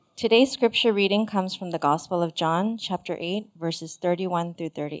Today's scripture reading comes from the Gospel of John, chapter 8, verses 31 through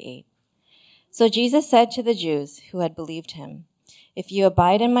 38. So Jesus said to the Jews who had believed him, "If you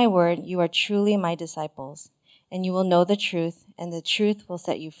abide in my word, you are truly my disciples, and you will know the truth, and the truth will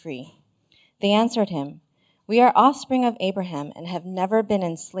set you free." They answered him, "We are offspring of Abraham and have never been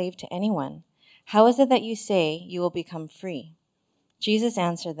enslaved to anyone. How is it that you say you will become free?" Jesus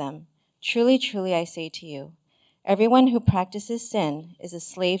answered them, "Truly, truly, I say to you, everyone who practices sin is a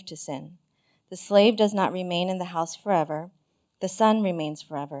slave to sin. The slave does not remain in the house forever. The son remains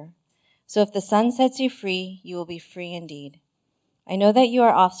forever. So if the son sets you free, you will be free indeed. I know that you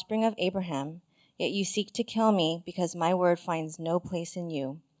are offspring of Abraham, yet you seek to kill me because my word finds no place in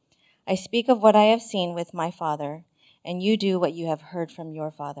you. I speak of what I have seen with my father, and you do what you have heard from your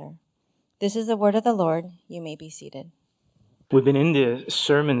father." This is the word of the Lord. You may be seated. We've been in the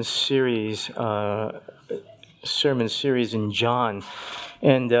sermon series in John,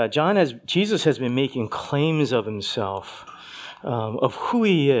 and Jesus has been making claims of himself, of who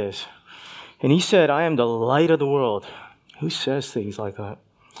he is, and he said, "I am the light of the world." Who says things like that?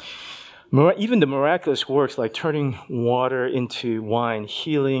 Even the miraculous works like turning water into wine,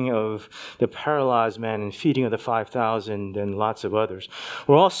 healing of the paralyzed man, and feeding of the 5,000, and lots of others,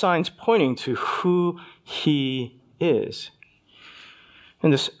 were all signs pointing to who he is.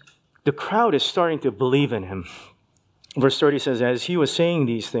 And the crowd is starting to believe in him. Verse 30 says, as he was saying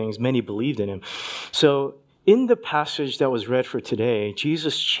these things, many believed in him. So in the passage that was read for today,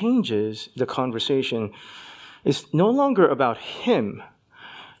 Jesus changes the conversation. It's no longer about him.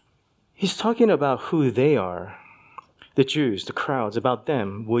 He's talking about who they are, the Jews, the crowds, about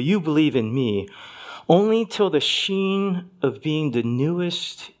them. Will you believe in me only till the sheen of being the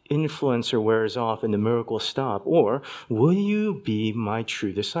newest influencer wears off and the miracles stop? Or will you be my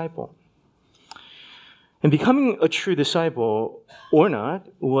true disciple? And becoming a true disciple or not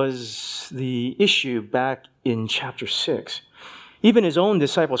was the issue back in chapter 6. Even his own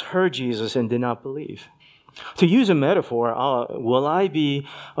disciples heard Jesus and did not believe. To use a metaphor, will I be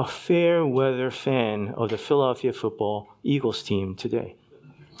a fair weather fan of the Philadelphia football Eagles team today?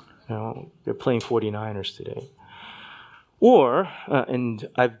 They're playing 49ers today. Or, and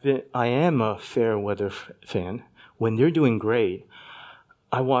I am a fair weather fan. When they're doing great,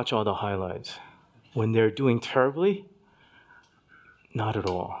 I watch all the highlights. When they're doing terribly, not at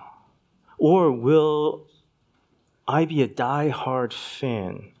all. Or will I be a die-hard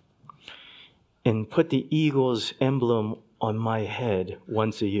fan and put the Eagles emblem on my head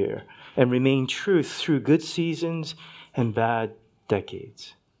once a year and remain true through good seasons and bad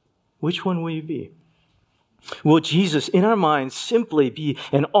decades? Which one will you be? Will Jesus, in our minds, simply be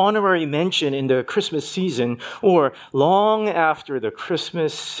an honorary mention in the Christmas season, or long after the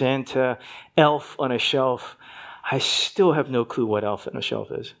Christmas Santa elf on a shelf? I still have no clue what elf on a shelf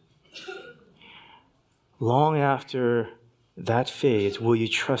is. Long after that fades, will you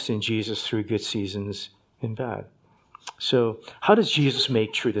trust in Jesus through good seasons and bad? So, how does Jesus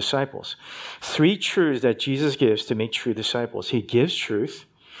make true disciples? 3 truths that Jesus gives to make true disciples. He gives truth.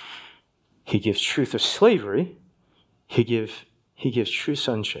 He gives truth of slavery. He gives true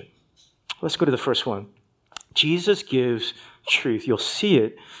sonship. Let's go to the first one. Jesus gives truth. You'll see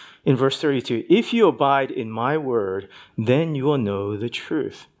it in verse 32. If you abide in my word, then you will know the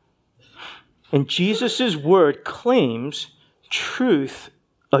truth. And Jesus' word claims truth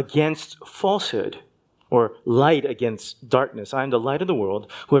against falsehood, or light against darkness. I am the light of the world.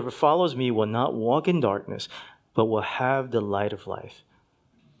 Whoever follows me will not walk in darkness, but will have the light of life.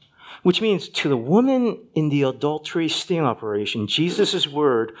 Which means to the woman in the adultery sting operation, Jesus'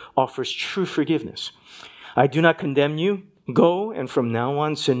 word offers true forgiveness. I do not condemn you. Go, and from now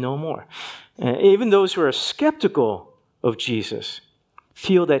on, sin no more. Even those who are skeptical of Jesus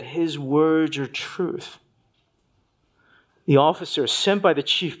feel that his words are truth. The officers sent by the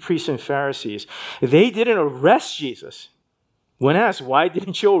chief priests and Pharisees, they didn't arrest Jesus. When asked, why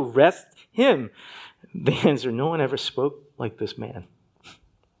didn't you arrest him? The answer, no one ever spoke like this man.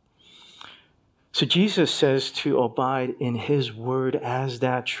 So Jesus says to abide in his word as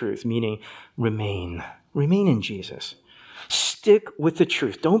that truth, meaning remain. Remain in Jesus. Stick with the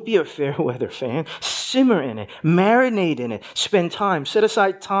truth. Don't be a fair weather fan. Simmer in it. Marinate in it. Spend time. Set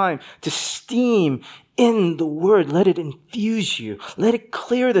aside time to steam in the word. Let it infuse you. Let it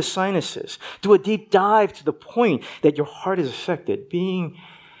clear the sinuses. Do a deep dive to the point that your heart is affected. Being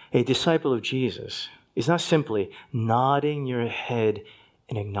a disciple of Jesus is not simply nodding your head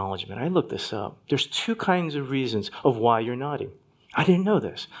in acknowledgement. I looked this up. There's 2 kinds of reasons of why you're nodding. I didn't know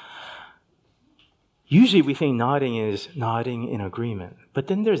this. Usually we think nodding is nodding in agreement, but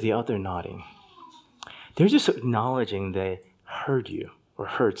then there's the other nodding. They're just acknowledging they heard you or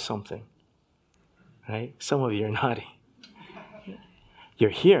heard something. Right? Some of you are nodding.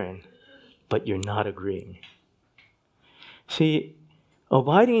 You're hearing, but you're not agreeing. See,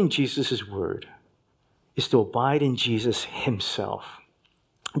 abiding in Jesus' word is to abide in Jesus himself.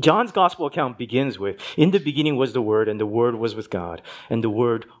 John's gospel account begins with, in the beginning was the Word, and the Word was with God, and the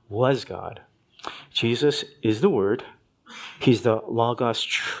Word was God. Jesus is the Word. He's the Logos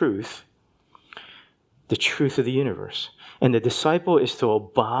truth, the truth of the universe. And the disciple is to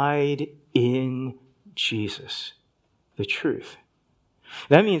abide in Jesus, the truth.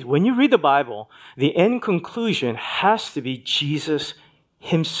 That means when you read the Bible, the end conclusion has to be Jesus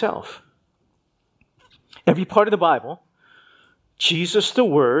himself. Every part of the Bible, Jesus the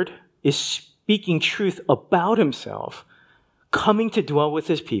Word is speaking truth about himself, coming to dwell with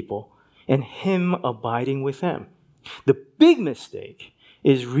his people, and him abiding with them. The big mistake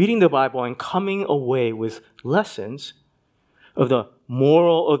is reading the Bible and coming away with lessons of the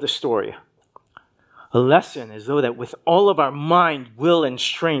moral of the story. A lesson as though that with all of our mind, will, and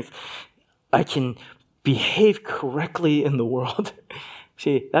strength, I can behave correctly in the world.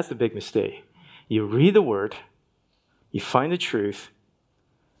 See, that's the big mistake. You read the Word, you find the truth,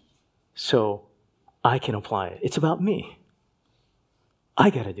 so I can apply it. It's about me. I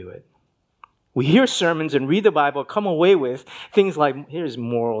got to do it. We hear sermons and read the Bible, come away with things like, here's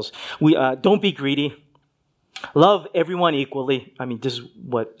morals. Don't be greedy. Love everyone equally. I mean, this is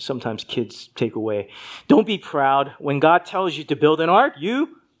what sometimes kids take away. Don't be proud. When God tells you to build an ark,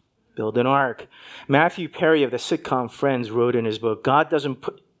 you build an ark. Matthew Perry of the sitcom Friends wrote in his book, God doesn't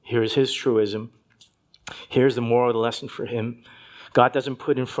put, here's his truism. Here's the moral of the lesson for him. God doesn't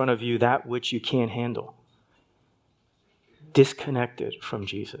put in front of you that which you can't handle. Disconnected from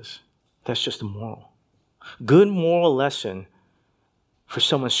Jesus. That's just a moral. Good moral lesson for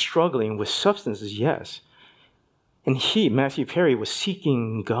someone struggling with substances, yes. And Matthew Perry, was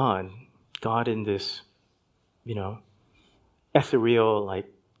seeking God in this, ethereal,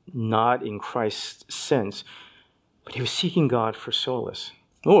 like not in Christ's sense, but he was seeking God for solace.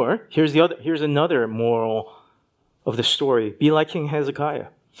 Or here's another moral of the story. Be like King Hezekiah.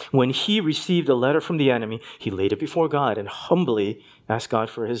 When he received a letter from the enemy, he laid it before God and humbly asked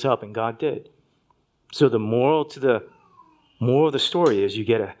God for his help, and God did. So the moral of the story is you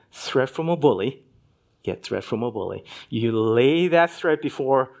get a threat from a bully. You lay that threat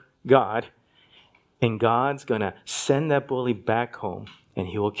before God, and God's going to send that bully back home, and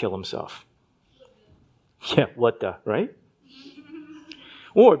he will kill himself. Yeah, what the, right?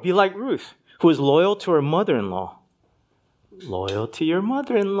 Or be like Ruth, who is loyal to her mother-in-law. Loyal to your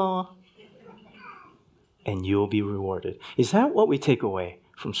mother-in-law, and you'll be rewarded. Is that what we take away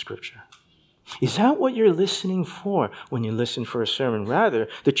from Scripture? Is that what you're listening for when you listen for a sermon? Rather,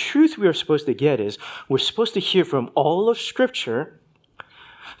 the truth we are supposed to get is we're supposed to hear from all of Scripture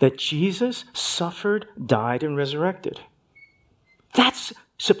that Jesus suffered, died, and resurrected. That's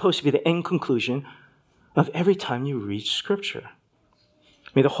supposed to be the end conclusion of every time you read Scripture.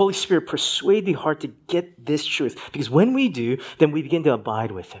 May the Holy Spirit persuade the heart to get this truth, because when we do, then we begin to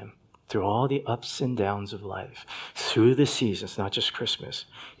abide with him through all the ups and downs of life, through the seasons, not just Christmas,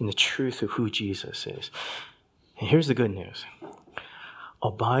 in the truth of who Jesus is. And here's the good news.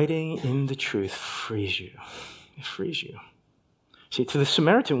 Abiding in the truth frees you. It frees you. See, to the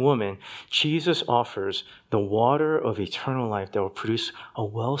Samaritan woman, Jesus offers the water of eternal life that will produce a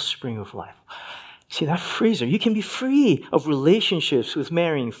wellspring of life. See, that frees her. You can be free of relationships with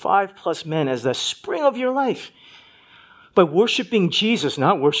marrying 5+ men as the spring of your life. By worshiping Jesus,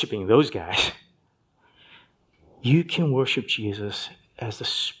 not worshiping those guys, you can worship Jesus as the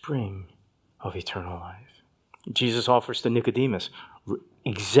spring of eternal life. Jesus offers to Nicodemus,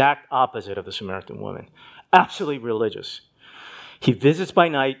 exact opposite of the Samaritan woman, absolutely religious. He visits by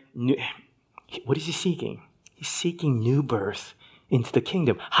night. What is he seeking? He's seeking new birth into the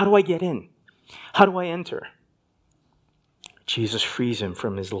kingdom. How do I get in? How do I enter? Jesus frees him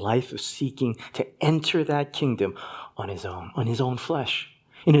from his life of seeking to enter that kingdom on his own flesh,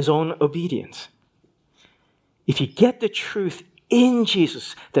 in his own obedience. If you get the truth in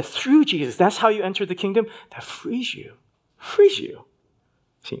Jesus, that through Jesus, that's how you enter the kingdom, that frees you.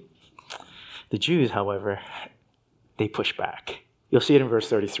 See, the Jews, however, they push back. You'll see it in verse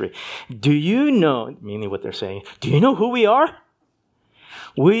 33. Do you know, meaning what they're saying, do you know who we are?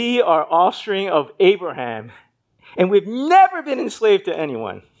 We are offspring of Abraham, and we've never been enslaved to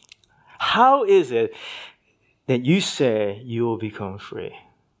anyone. How is it that you say you will become free?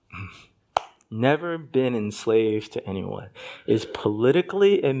 Never been enslaved to anyone is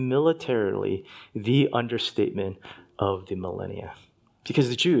politically and militarily the understatement of the millennia. Because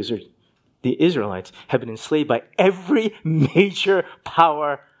the Jews the Israelites have been enslaved by every major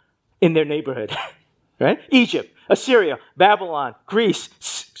power in their neighborhood, right? Egypt, Assyria, Babylon, Greece,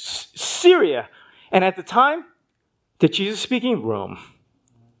 Syria. And at the time that Jesus is speaking, Rome,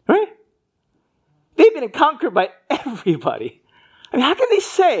 right? They've been conquered by everybody. I mean, how can they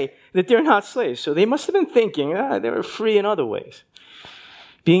say that they're not slaves? So they must have been thinking, they were free in other ways.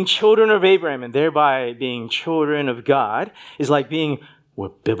 Being children of Abraham and thereby being children of God is like being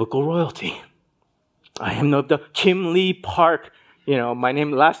biblical royalty. I am of the Kim Lee Park, my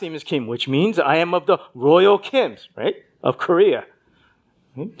last name is Kim, which means I am of the royal Kims, right, of Korea.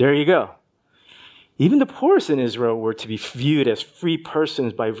 There you go. Even the poorest in Israel were to be viewed as free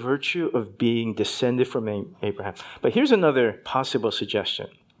persons by virtue of being descended from Abraham. But here's another possible suggestion.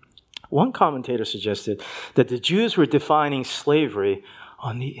 One commentator suggested that the Jews were defining slavery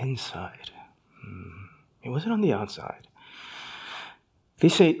on the inside. It wasn't on the outside. They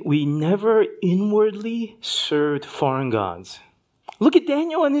say, we never inwardly served foreign gods. Look at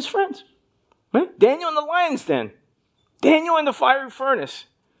Daniel and his friends. Right? Daniel in the lion's den. Daniel in the fiery furnace.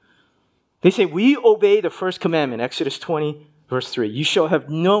 They say, we obey the first commandment, Exodus 20, verse 3. You shall have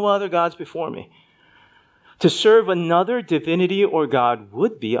no other gods before me. To serve another divinity or god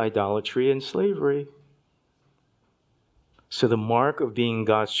would be idolatry and slavery. So the mark of being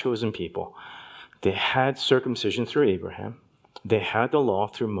God's chosen people, they had circumcision through Abraham. They had the law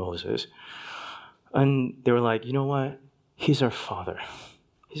through Moses. And they were like, you know what? He's our father.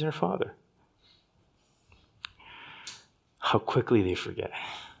 He's our father. How quickly they forget.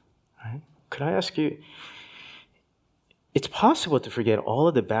 Right? Could I ask you, it's possible to forget all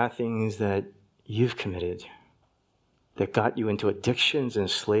of the bad things that you've committed that got you into addictions and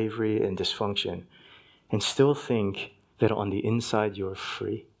slavery and dysfunction and still think that on the inside you're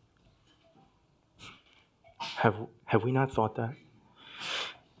free? Have we not thought that?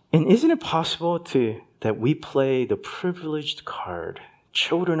 And isn't it possible that we play the privileged card,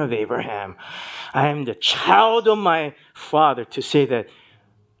 children of Abraham? I am the child of my father, to say that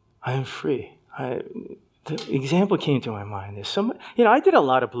I am free. The example came to my mind is I did a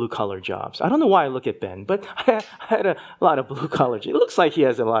lot of blue-collar jobs. I don't know why I look at Ben, but I had a lot of blue-collar jobs. It looks like he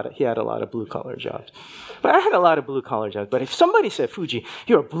had a lot of blue-collar jobs. But I had a lot of blue-collar jobs. But if somebody said, Fuji,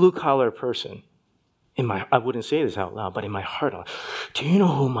 you're a blue-collar person, I wouldn't say this out loud, but in my heart, do you know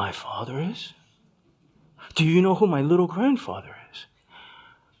who my father is? Do you know who my little grandfather is?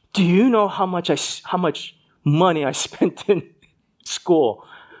 Do you know how much money I spent in school?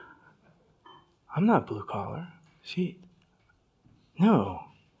 I'm not blue collar. See? No.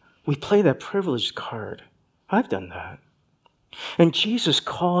 We play that privileged card. I've done that. And Jesus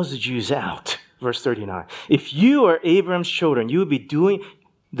calls the Jews out. Verse 39. If you are Abraham's children, you would be doing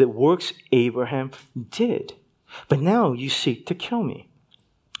the works Abraham did. But now you seek to kill me,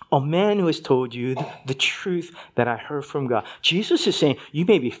 a man who has told you the truth that I heard from God. Jesus is saying you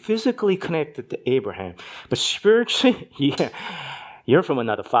may be physically connected to Abraham, but spiritually, you're from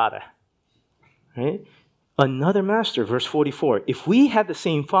another father. Right? Another master, verse 44. If we had the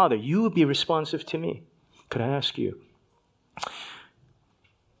same father, you would be responsive to me. Could I ask you,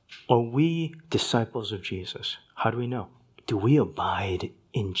 are we disciples of Jesus? How do we know? Do we abide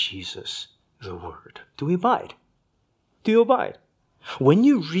in Jesus, the Word? Do we abide? Do you abide? When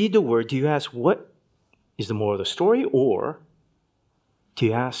you read the Word, do you ask, what is the moral of the story? Or do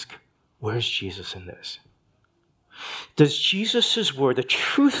you ask, where's Jesus in this? Does Jesus' word, the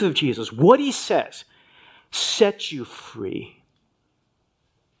truth of Jesus, what he says, set you free?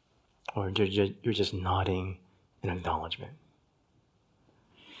 Or you're just nodding in acknowledgement?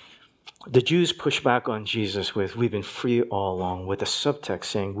 The Jews push back on Jesus with, we've been free all along, with a subtext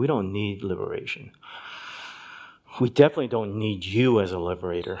saying, we don't need liberation. We definitely don't need you as a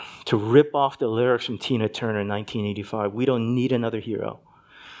liberator. To rip off the lyrics from Tina Turner in 1985, we don't need another hero.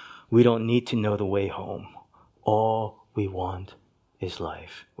 We don't need to know the way home. All we want is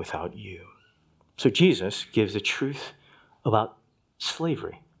life without you. So Jesus gives the truth about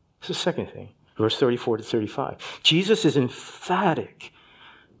slavery. It's the second thing. Verse 34 to 35. Jesus is emphatic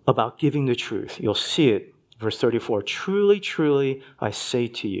about giving the truth. You'll see it. Verse 34. Truly, truly, I say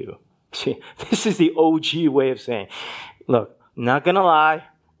to you. See, this is the OG way of saying, look, not going to lie,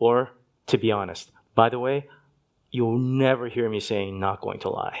 or to be honest. By the way, you'll never hear me saying not going to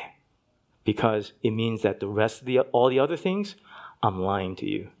lie, because it means that the rest of all the other things, I'm lying to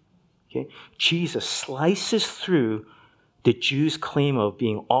you. Okay? Jesus slices through the Jews' claim of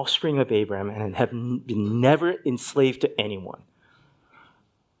being offspring of Abraham and have been never enslaved to anyone.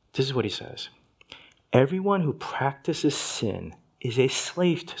 This is what he says. Everyone who practices sin is a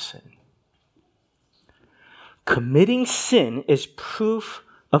slave to sin. Committing sin is proof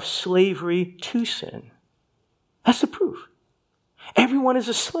of slavery to sin. That's the proof. Everyone is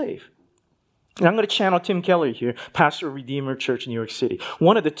a slave. And I'm going to channel Tim Keller here, pastor of Redeemer Church in New York City.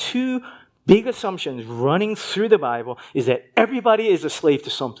 One of the two big assumptions running through the Bible is that everybody is a slave to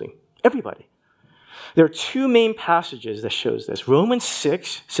something. Everybody. There are two main passages that shows this. Romans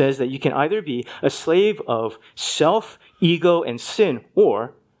 6 says that you can either be a slave of self, ego, and sin,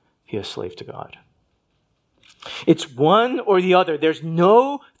 or be a slave to God. It's one or the other. There's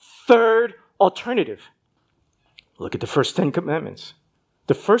no third alternative. Look at the first 10 commandments.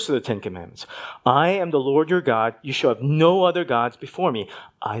 The first of the 10 commandments. I am the Lord your God. You shall have no other gods before me.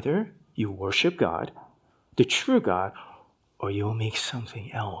 Either you worship God, the true God, or you'll make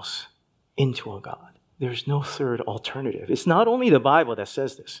something else into a God. There's no third alternative. It's not only the Bible that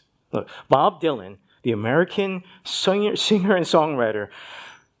says this. Look, Bob Dylan, the American singer and songwriter,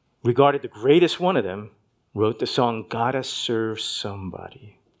 regarded the greatest one of them, wrote the song, Gotta Serve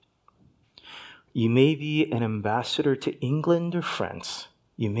Somebody. You may be an ambassador to England or France.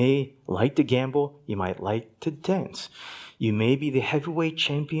 You may like to gamble. You might like to dance. You may be the heavyweight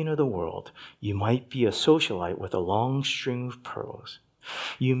champion of the world. You might be a socialite with a long string of pearls.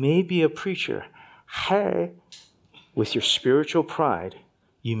 You may be a preacher, hey, with your spiritual pride.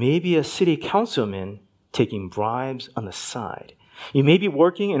 You may be a city councilman taking bribes on the side. You may be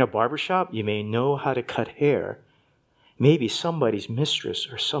working in a barbershop. You may know how to cut hair. Maybe somebody's mistress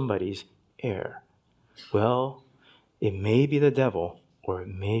or somebody's heir. Well, it may be the devil or it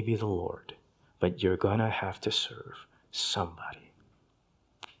may be the Lord, but you're going to have to serve somebody.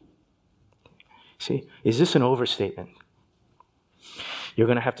 See, is this an overstatement? You're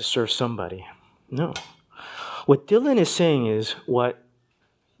going to have to serve somebody. No. What Dylan is saying is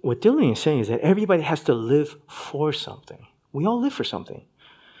that everybody has to live for something. We all live for something.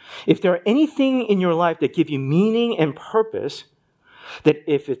 If there are anything in your life that give you meaning and purpose, that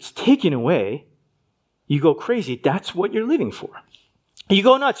if it's taken away, you go crazy. That's what you're living for. You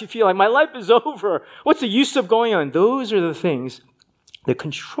go nuts. You feel like my life is over. What's the use of going on? Those are the things that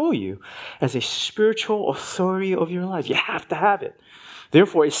control you as a spiritual authority of your life. You have to have it.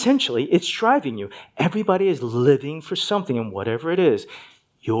 Therefore, essentially, it's driving you. Everybody is living for something, and whatever it is,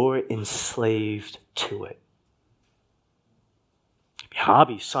 you're enslaved to it.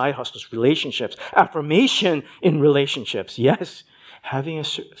 Hobbies, side hustles, relationships, affirmation in relationships. Yes, having a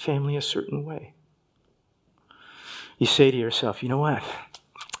family a certain way. You say to yourself, you know what?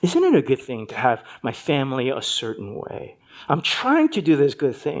 Isn't it a good thing to have my family a certain way? I'm trying to do this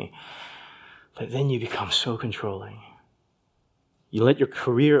good thing. But then you become so controlling. You let your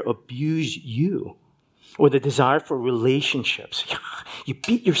career abuse you, or the desire for relationships. You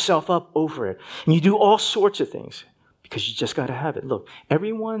beat yourself up over it. And you do all sorts of things because you just got to have it. Look,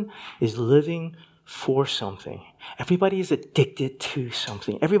 everyone is living for something. Everybody is addicted to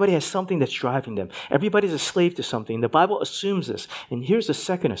something. Everybody has something that's driving them. Everybody's a slave to something. The Bible assumes this. And here's the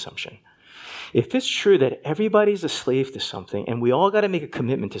second assumption. If it's true that everybody's a slave to something and we all got to make a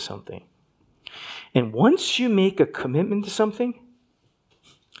commitment to something, and once you make a commitment to something,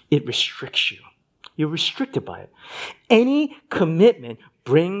 it restricts you. You're restricted by it. Any commitment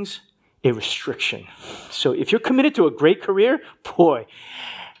brings a restriction. So if you're committed to a great career, boy,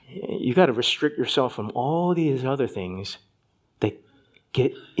 you got to restrict yourself from all these other things that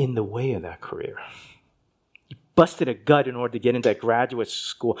get in the way of that career. You busted a gut in order to get into that graduate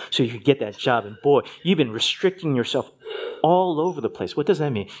school so you could get that job. And boy, you've been restricting yourself all over the place. What does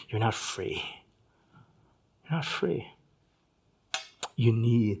that mean? You're not free. You're not free. You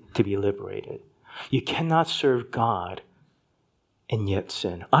need to be liberated. You cannot serve God and yet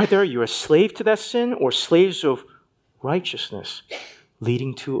sin. Either you're a slave to that sin or slaves of righteousness,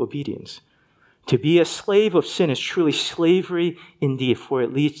 leading to obedience. To be a slave of sin is truly slavery indeed, for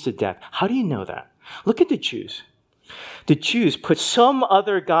it leads to death. How do you know that? Look at the Jews. The Jews put some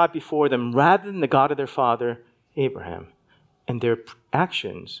other God before them rather than the God of their father, Abraham. And their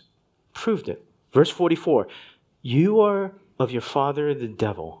actions proved it. Verse 44, you are of your father the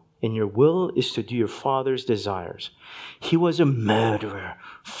devil, and your will is to do your father's desires. He was a murderer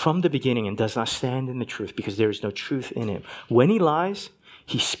from the beginning and does not stand in the truth because there is no truth in him. When he lies,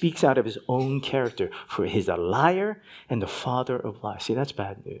 he speaks out of his own character, for he is a liar and the father of lies. See, that's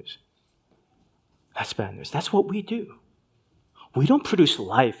bad news. That's bad news. That's what we do. We don't produce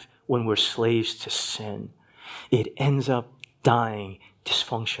life when we're slaves to sin. It ends up dying,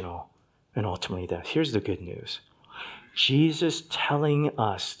 dysfunctional, and ultimately death. Here's the good news. Jesus telling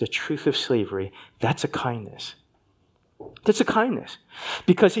us the truth of slavery, that's a kindness. That's a kindness.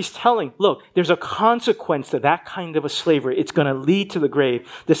 Because he's telling, look, there's a consequence to that kind of a slavery. It's going to lead to the grave.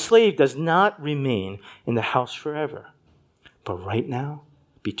 The slave does not remain in the house forever. But right now,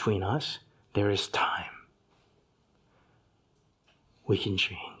 between us, there is time. We can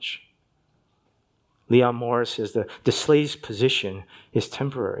change. Leon Morris says the slave's position is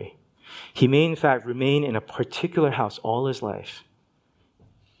temporary. He may, in fact, remain in a particular house all his life.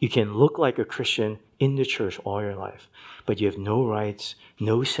 You can look like a Christian in the church all your life, but you have no rights,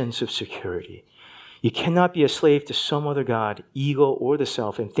 no sense of security. You cannot be a slave to some other god, ego, or the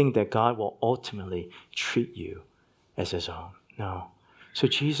self, and think that God will ultimately treat you as his own. No. So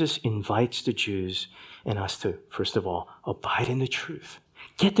Jesus invites the Jews and us to, first of all, abide in the truth.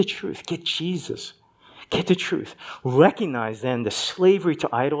 Get the truth. Get Jesus. Get the truth. Recognize then the slavery to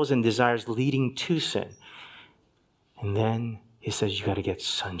idols and desires leading to sin. And then he says you got to get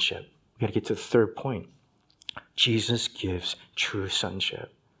sonship. You got to get to the third point. Jesus gives true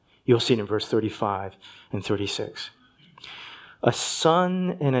sonship. You'll see it in verse 35 and 36. A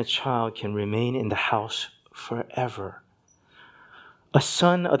son and a child can remain in the house forever. A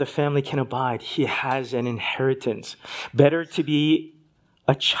son of the family can abide. He has an inheritance. Better to be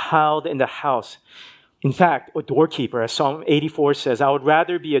a child in the house. In fact, a doorkeeper, as Psalm 84 says, I would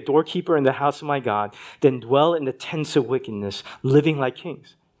rather be a doorkeeper in the house of my God than dwell in the tents of wickedness, living like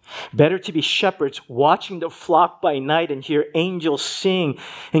kings. Better to be shepherds watching the flock by night and hear angels sing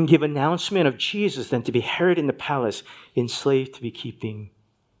and give announcement of Jesus than to be Herod in the palace, enslaved to be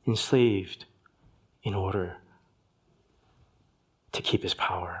enslaved in order to keep his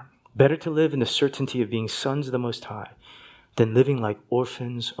power. Better to live in the certainty of being sons of the Most High than living like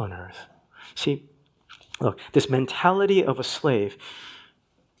orphans on earth. See, look, this mentality of a slave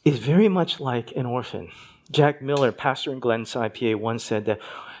is very much like an orphan. Jack Miller, pastor in Glenside, PA, once said that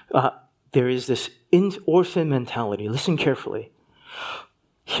there is this orphan mentality. Listen carefully.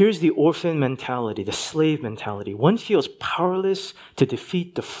 Here's the orphan mentality, the slave mentality. One feels powerless to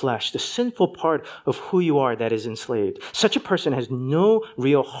defeat the flesh, the sinful part of who you are that is enslaved. Such a person has no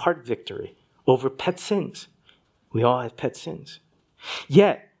real heart victory over pet sins. We all have pet sins.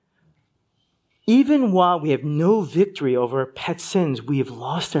 Yet, even while we have no victory over pet sins, we have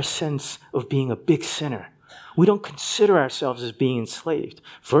lost our sense of being a big sinner. We don't consider ourselves as being enslaved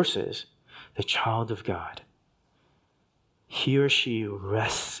versus the child of God. He or she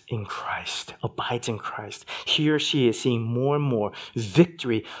rests in Christ, abides in Christ. He or she is seeing more and more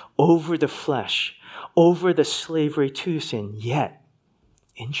victory over the flesh, over the slavery to sin. Yet,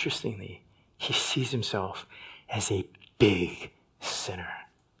 interestingly, he sees himself as a big sinner.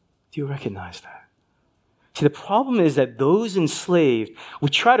 Do you recognize that? See, the problem is that those enslaved, we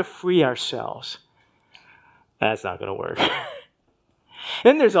try to free ourselves. That's not going to work.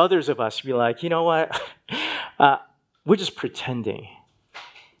 Then there's others of us who be like, you know what? We're just pretending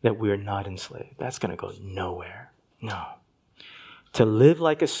that we're not enslaved. That's going to go nowhere. No. To live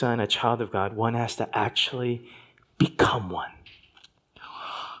like a son, a child of God, one has to actually become one.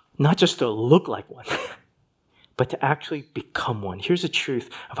 Not just to look like one, but to actually become one. Here's the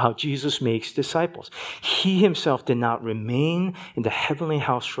truth of how Jesus makes disciples. He himself did not remain in the heavenly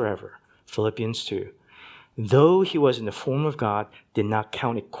house forever. Philippians 2. Though he was in the form of God, did not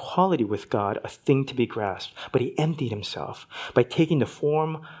count equality with God a thing to be grasped, but he emptied himself by taking the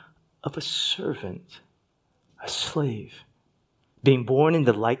form of a servant, a slave. Being born in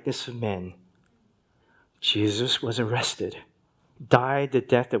the likeness of men, Jesus was arrested, died the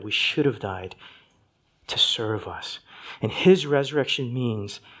death that we should have died to serve us. And his resurrection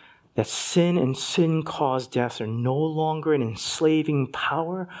means that sin and sin-caused deaths are no longer an enslaving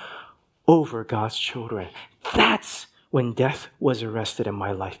power over God's children. That's when death was arrested and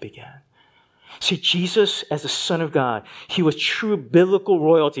my life began. See, Jesus as the Son of God, he was true biblical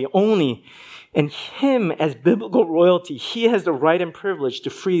royalty only. And him as biblical royalty, he has the right and privilege to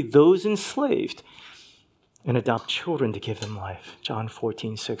free those enslaved and adopt children to give them life. John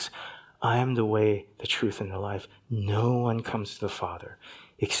 14:6. I am the way, the truth, and the life. No one comes to the Father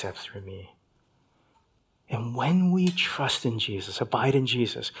except through me. And when we trust in Jesus, abide in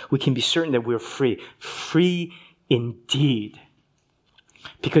Jesus, we can be certain that we're free. Free indeed.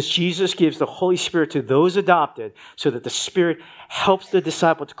 Because Jesus gives the Holy Spirit to those adopted so that the Spirit helps the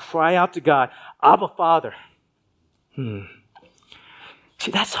disciple to cry out to God, Abba, Father.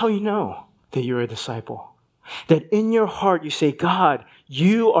 See, that's how you know that you're a disciple. That in your heart you say, God,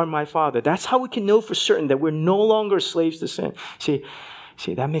 you are my Father. That's how we can know for certain that we're no longer slaves to sin. See,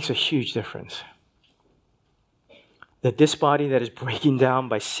 that makes a huge difference. That this body that is breaking down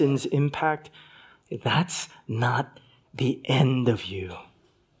by sin's impact, that's not the end of you.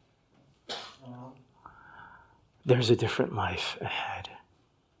 There's a different life ahead.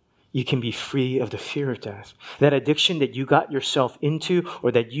 You can be free of the fear of death. That addiction that you got yourself into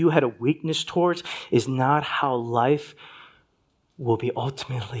or that you had a weakness towards is not how life will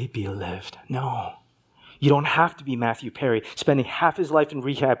ultimately be lived. No. You don't have to be Matthew Perry, spending half his life in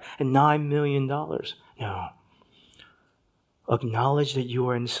rehab and $9 million. No. Acknowledge that you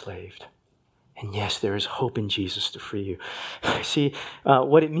are enslaved. And yes, there is hope in Jesus to free you. See,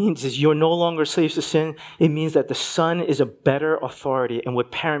 what it means is you're no longer slaves to sin. It means that the Son is a better authority and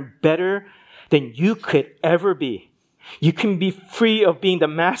would parent better than you could ever be. You can be free of being the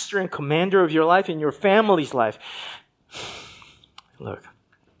master and commander of your life and your family's life.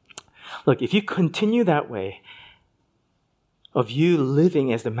 Look, if you continue that way, of you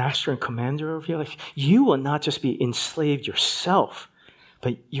living as the master and commander of your life, you will not just be enslaved yourself,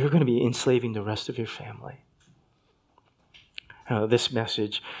 but you're going to be enslaving the rest of your family. This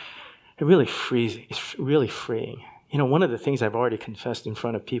message, it's really freeing. One of the things I've already confessed in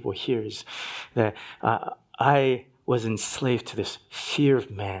front of people here is that I was enslaved to this fear of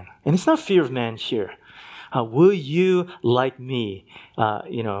man. And it's not fear of man here. Will you, like me,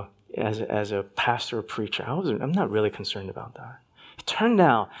 as a pastor or preacher, I'm not really concerned about that. It turned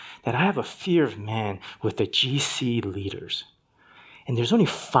out that I have a fear of man with the GC leaders. And there's only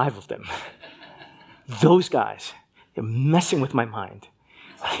 5 of them. Those guys, they're messing with my mind.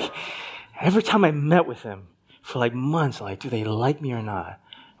 Every time I met with them for months, do they like me or not?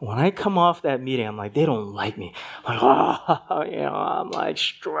 When I come off that meeting, I'm like, they don't like me. I'm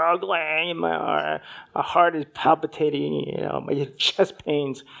struggling. My heart is palpitating, my chest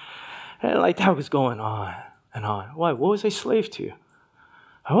pains. And that was going on and on. Why? What was I slave to?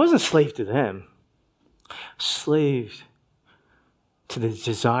 I wasn't slave to them. Slave to the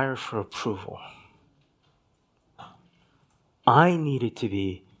desire for approval. I needed to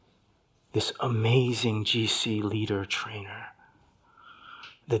be this amazing GC leader trainer,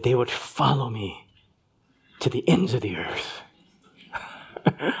 that they would follow me to the ends of the earth.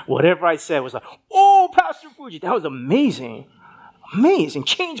 Whatever I said was oh, Pastor Fuji, that was amazing. Amazing,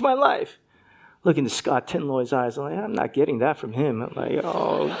 changed my life. Looking at Scott Tinloy's eyes, I'm not getting that from him. I'm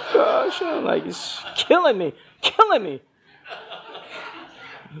oh gosh, it's killing me.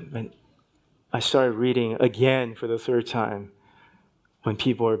 And I started reading again for the 3rd time, When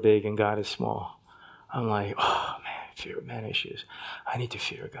People Are Big and God Is Small. I'm oh man, fear of man issues. I need to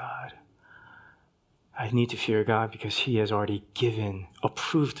fear God. I need to fear God because He has already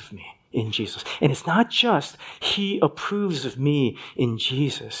approved of me in Jesus. And it's not just He approves of me in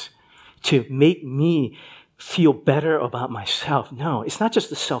Jesus to make me feel better about myself. No, it's not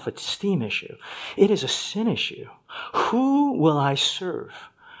just a self-esteem issue. It is a sin issue. Who will I serve?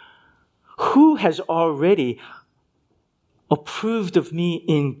 Who has already approved of me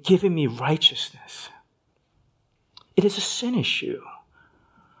in giving me righteousness? It is a sin issue.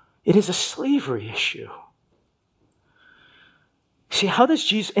 It is a slavery issue. See, how does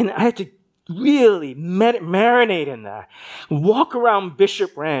Jesus, and I had to really marinate in that. Walk around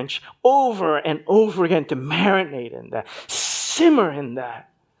Bishop Ranch over and over again to marinate in that. Simmer in that.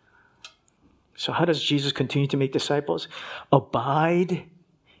 So how does Jesus continue to make disciples? Abide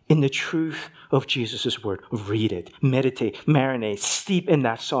in the truth of Jesus' word. Read it, meditate, marinate, steep in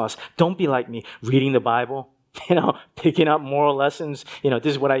that sauce. Don't be like me, reading the Bible, picking up moral lessons. This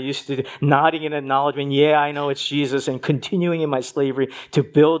is what I used to do, nodding in acknowledgement. Yeah, I know it's Jesus, and continuing in my slavery to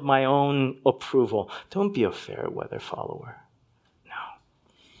build my own approval. Don't be a fair weather follower. No.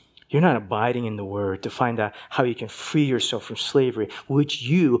 You're not abiding in the word to find out how you can free yourself from slavery, which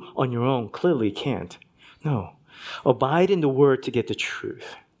you on your own clearly can't. No. Abide in the word to get the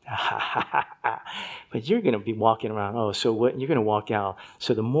truth. But you're going to be walking around, so what? You're going to walk out.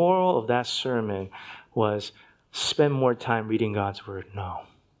 So the moral of that sermon was spend more time reading God's word. No.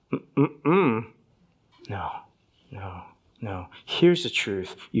 No. Here's the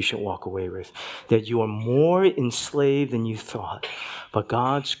truth you should walk away with. That you are more enslaved than you thought. But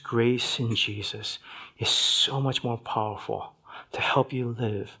God's grace in Jesus is so much more powerful to help you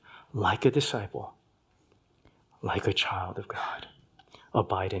live like a disciple, like a child of God.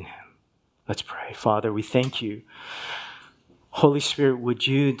 Abide in Him. Let's pray. Father, we thank you. Holy Spirit, would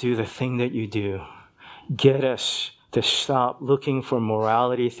you do the thing that you do? Get us to stop looking for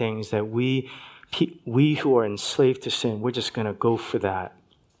morality things that we who are enslaved to sin, we're just going to go for that.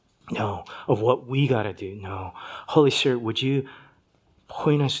 No, of what we got to do. No. Holy Spirit, would you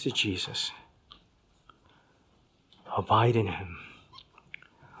point us to Jesus? Abide in Him.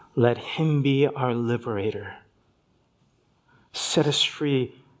 Let Him be our liberator. Set us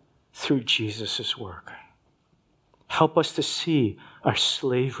free through Jesus' work. Help us to see our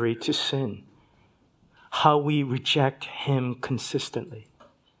slavery to sin, how we reject Him consistently.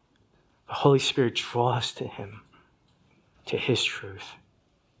 The Holy Spirit, draw us to Him, to His truth.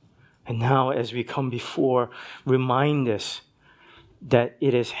 And now as we come before, remind us that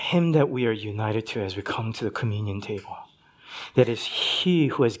it is him that we are united to as we come to the communion table. That is he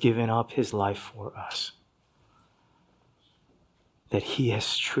who has given up his life for us. That he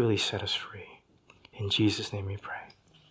has truly set us free. In Jesus' name we pray.